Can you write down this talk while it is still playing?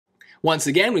Once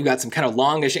again, we've got some kind of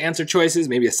longish answer choices,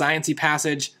 maybe a sciencey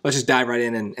passage. Let's just dive right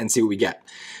in and see what we get.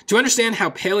 To understand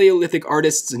how Paleolithic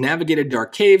artists navigated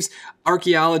dark caves,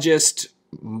 archaeologist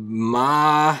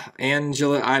what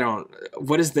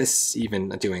is this even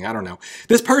doing? I don't know.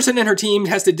 This person and her team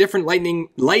tested different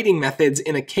lighting methods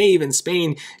in a cave in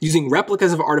Spain using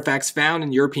replicas of artifacts found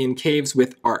in European caves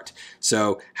with art.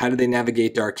 So how do they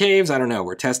navigate dark caves? I don't know.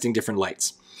 We're testing different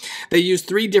lights. They used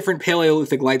 3 different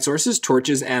Paleolithic light sources,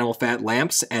 torches, animal fat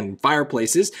lamps, and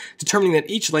fireplaces, determining that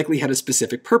each likely had a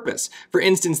specific purpose. For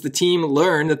instance, the team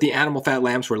learned that the animal fat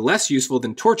lamps were less useful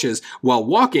than torches while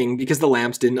walking because the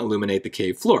lamps didn't illuminate the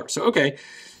cave floor. So, okay,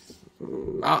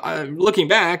 looking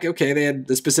back, okay, they had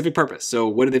the specific purpose. So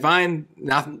what did they find?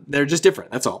 Nothing. They're just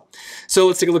different, that's all. So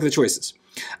let's take a look at the choices.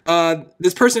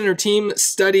 This person and her team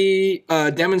study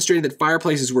demonstrated that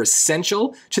fireplaces were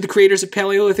essential to the creators of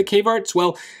Paleolithic cave arts.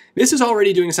 Well, this is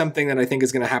already doing something that I think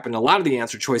is going to happen in a lot of the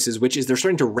answer choices, which is they're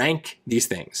starting to rank these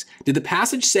things. Did the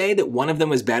passage say that one of them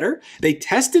was better? They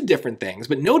tested different things,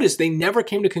 but notice they never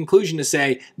came to conclusion to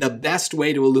say the best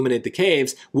way to illuminate the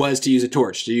caves was to use a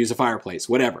torch, to use a fireplace,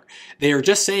 whatever. They are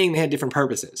just saying they had different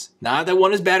purposes. Not that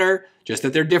one is better, just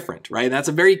that they're different, right? That's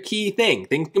a very key thing.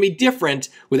 Things can be different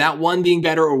without one being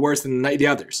better or worse than the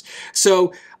others.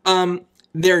 So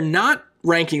they're not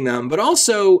ranking them, but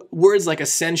also words like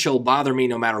essential bother me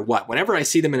no matter what. Whenever I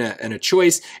see them in a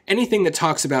choice, anything that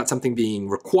talks about something being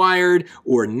required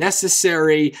or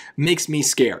necessary makes me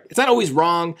scared. It's not always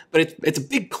wrong, but it's a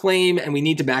big claim and we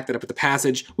need to back that up with the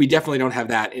passage. We definitely don't have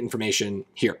that information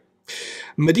here.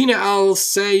 Medina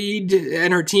al-Said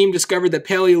and her team discovered that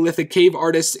Paleolithic cave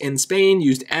artists in Spain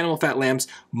used animal fat lamps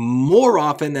more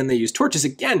often than they used torches.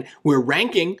 Again, we're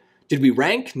ranking. Did we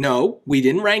rank? No, we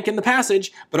didn't rank in the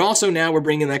passage, but also now we're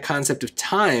bringing that concept of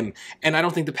time, and I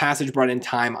don't think the passage brought in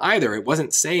time either. It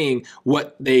wasn't saying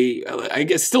what they, I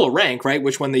guess still a rank, right?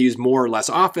 Which one they use more or less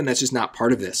often, that's just not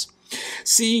part of this.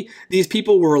 See, these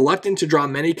people were reluctant to draw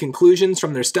many conclusions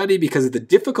from their study because of the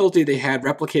difficulty they had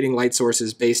replicating light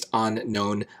sources based on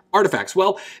known artifacts.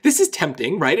 Well, this is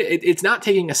tempting, right? It's not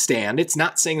taking a stand. It's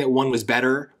not saying that one was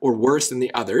better or worse than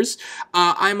the others.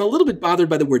 I'm a little bit bothered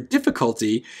by the word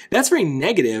difficulty. That's very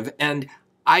negative, and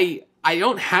I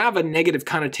don't have a negative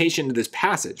connotation to this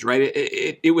passage, right?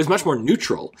 It was much more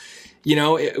neutral. You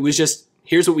know, it was just,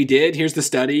 here's what we did, here's the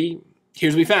study,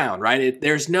 here's what we found, right?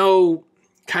 There's no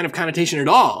kind of connotation at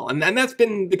all. And that's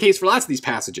been the case for lots of these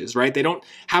passages, right? They don't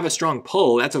have a strong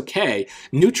pull. That's okay.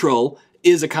 Neutral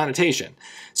is a connotation.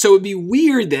 So it'd be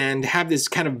weird then to have this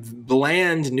kind of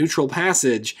bland neutral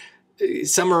passage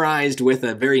summarized with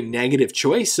a very negative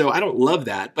choice. So I don't love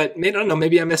that, but I don't know,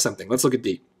 maybe I missed something. Let's look at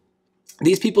D.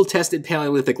 These people tested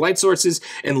Paleolithic light sources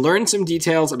and learned some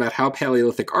details about how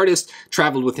Paleolithic artists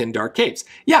traveled within dark caves.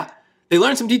 Yeah, they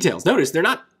learned some details. Notice they're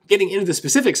not getting into the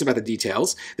specifics about the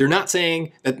details. They're not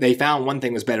saying that they found one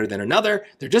thing was better than another.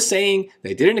 They're just saying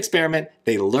they did an experiment.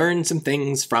 They learned some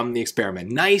things from the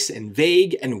experiment. Nice and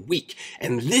vague and weak.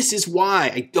 And this is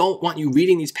why I don't want you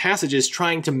reading these passages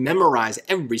trying to memorize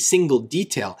every single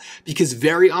detail, because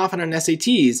very often on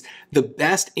SATs, the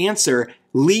best answer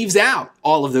leaves out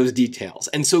all of those details.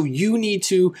 And so you need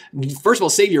to, first of all,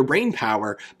 save your brain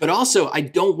power, but also I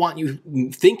don't want you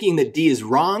thinking that D is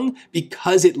wrong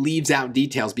because it leaves out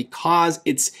details, because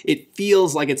it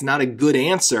feels like it's not a good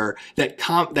answer that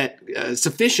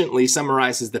sufficiently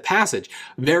summarizes the passage.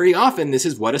 Very often, this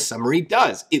is what a summary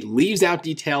does. It leaves out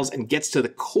details and gets to the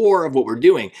core of what we're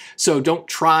doing. So don't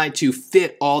try to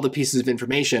fit all the pieces of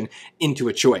information into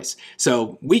a choice.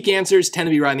 So weak answers tend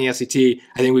to be right in the SAT.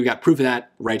 I think we've got proof of that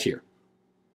right here.